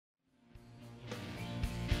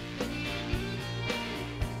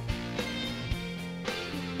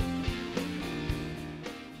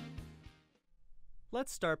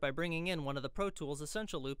Let's start by bringing in one of the Pro Tools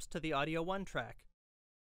Essential Loops to the Audio 1 track.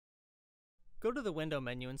 Go to the Window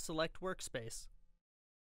menu and select Workspace.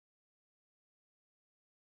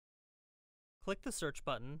 Click the search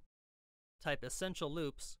button, type Essential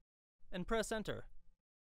Loops, and press Enter.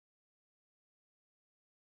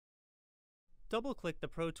 Double-click the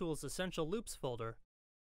Pro Tools Essential Loops folder.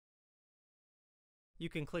 You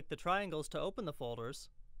can click the triangles to open the folders,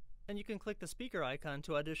 and you can click the speaker icon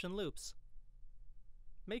to audition loops.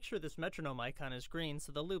 Make sure this metronome icon is green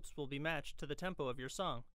so the loops will be matched to the tempo of your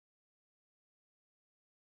song.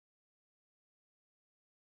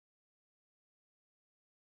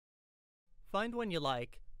 Find one you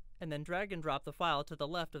like, and then drag and drop the file to the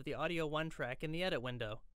left of the Audio 1 track in the Edit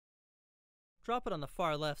window. Drop it on the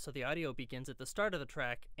far left so the audio begins at the start of the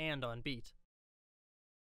track and on beat.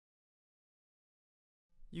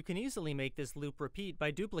 You can easily make this loop repeat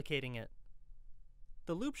by duplicating it.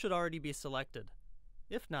 The loop should already be selected.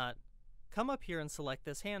 If not, come up here and select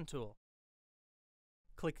this hand tool.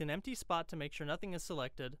 Click an empty spot to make sure nothing is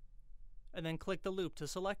selected, and then click the loop to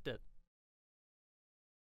select it.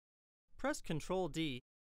 Press Ctrl D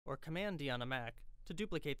or Command D on a Mac to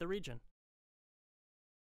duplicate the region.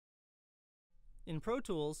 In Pro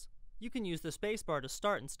Tools, you can use the spacebar to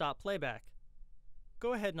start and stop playback.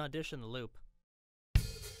 Go ahead and audition the loop.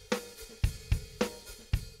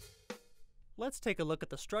 Let's take a look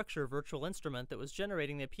at the structure virtual instrument that was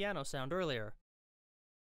generating the piano sound earlier.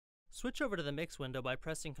 Switch over to the Mix window by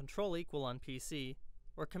pressing Ctrl = on PC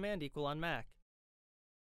or Command = on Mac.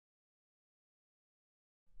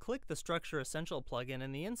 Click the Structure Essential plugin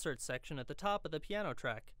in the Insert section at the top of the piano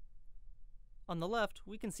track. On the left,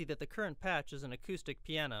 we can see that the current patch is an acoustic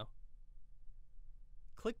piano.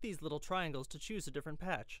 Click these little triangles to choose a different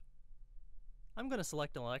patch. I'm going to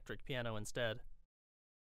select an electric piano instead.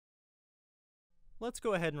 Let's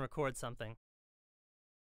go ahead and record something.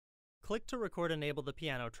 Click to record enable the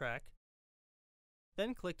piano track,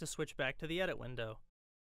 then click to switch back to the Edit window.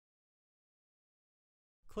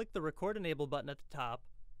 Click the Record Enable button at the top,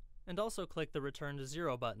 and also click the Return to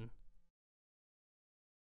Zero button.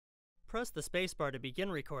 Press the spacebar to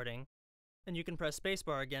begin recording, and you can press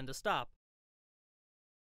spacebar again to stop.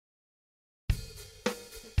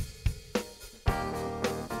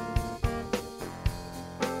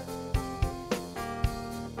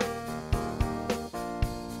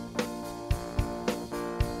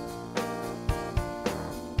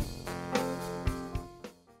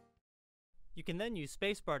 You can then use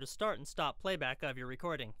spacebar to start and stop playback of your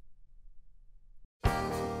recording.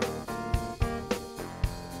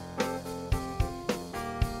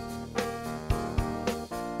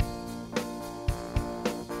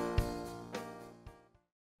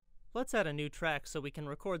 Let's add a new track so we can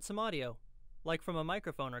record some audio, like from a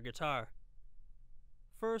microphone or guitar.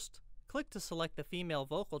 First, click to select the female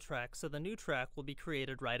vocal track so the new track will be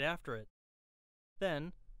created right after it.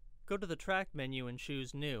 Then, go to the Track menu and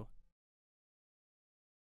choose New.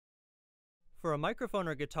 For a microphone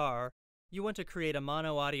or guitar, you want to create a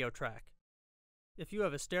mono audio track. If you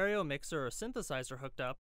have a stereo mixer or synthesizer hooked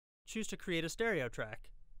up, choose to create a stereo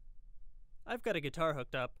track. I've got a guitar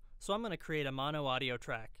hooked up, so I'm going to create a mono audio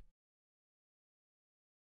track.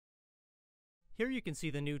 Here you can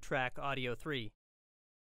see the new track Audio 3.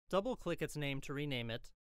 Double-click its name to rename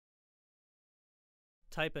it,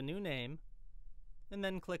 type a new name, and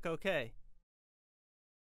then click OK.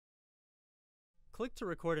 Click to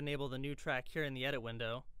record enable the new track here in the Edit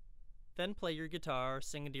window, then play your guitar,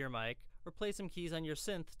 sing into your mic, or play some keys on your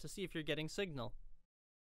synth to see if you're getting signal.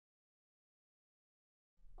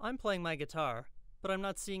 I'm playing my guitar, but I'm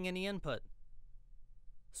not seeing any input.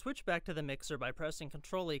 Switch back to the mixer by pressing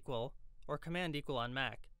Ctrl = or Command = on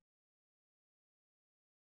Mac.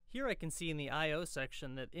 Here I can see in the I/O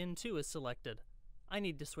section that In2 is selected. I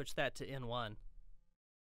need to switch that to In1.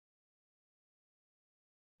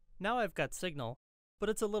 Now I've got signal, but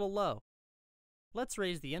it's a little low. Let's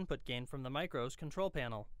raise the input gain from the micro's control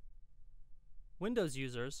panel. Windows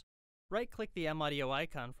users, right-click the M-Audio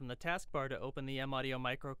icon from the taskbar to open the M-Audio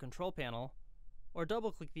Micro control panel, or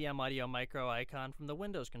double-click the M-Audio Micro icon from the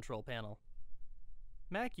Windows control panel.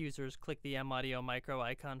 Mac users click the M-Audio Micro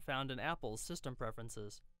icon found in Apple's System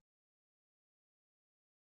Preferences.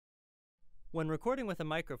 When recording with a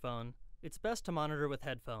microphone, it's best to monitor with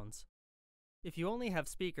headphones. If you only have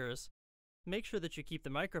speakers, make sure that you keep the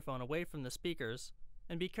microphone away from the speakers,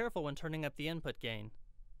 and be careful when turning up the input gain.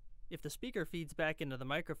 If the speaker feeds back into the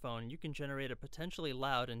microphone, you can generate a potentially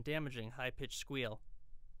loud and damaging high-pitched squeal.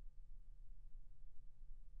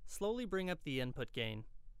 Slowly bring up the input gain.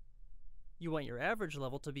 You want your average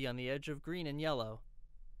level to be on the edge of green and yellow.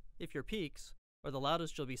 If your peaks, or the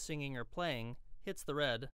loudest you'll be singing or playing, hits the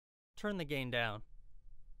red, turn the gain down.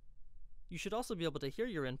 You should also be able to hear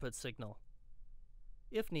your input signal.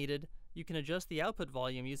 If needed, you can adjust the output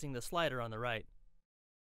volume using the slider on the right.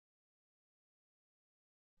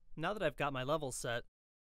 Now that I've got my levels set,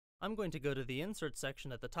 I'm going to go to the Insert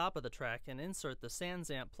section at the top of the track and insert the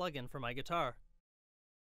SansAmp plugin for my guitar.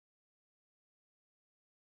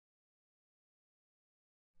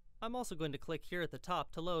 I'm also going to click here at the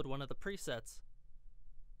top to load one of the presets.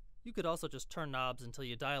 You could also just turn knobs until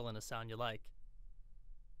you dial in a sound you like.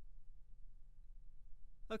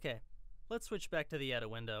 Okay, let's switch back to the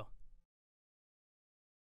Edit window.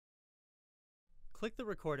 Click the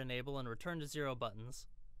Record Enable and Return to 0 buttons,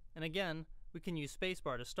 and again, we can use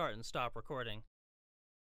spacebar to start and stop recording.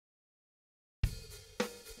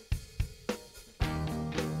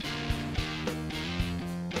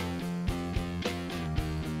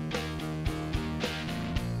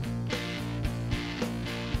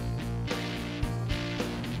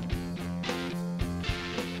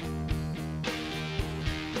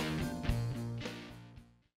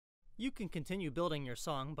 You can continue building your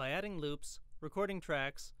song by adding loops, recording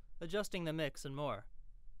tracks, adjusting the mix, and more.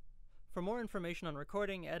 For more information on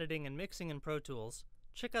recording, editing, and mixing in Pro Tools,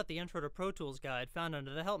 check out the Intro to Pro Tools guide found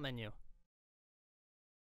under the Help menu.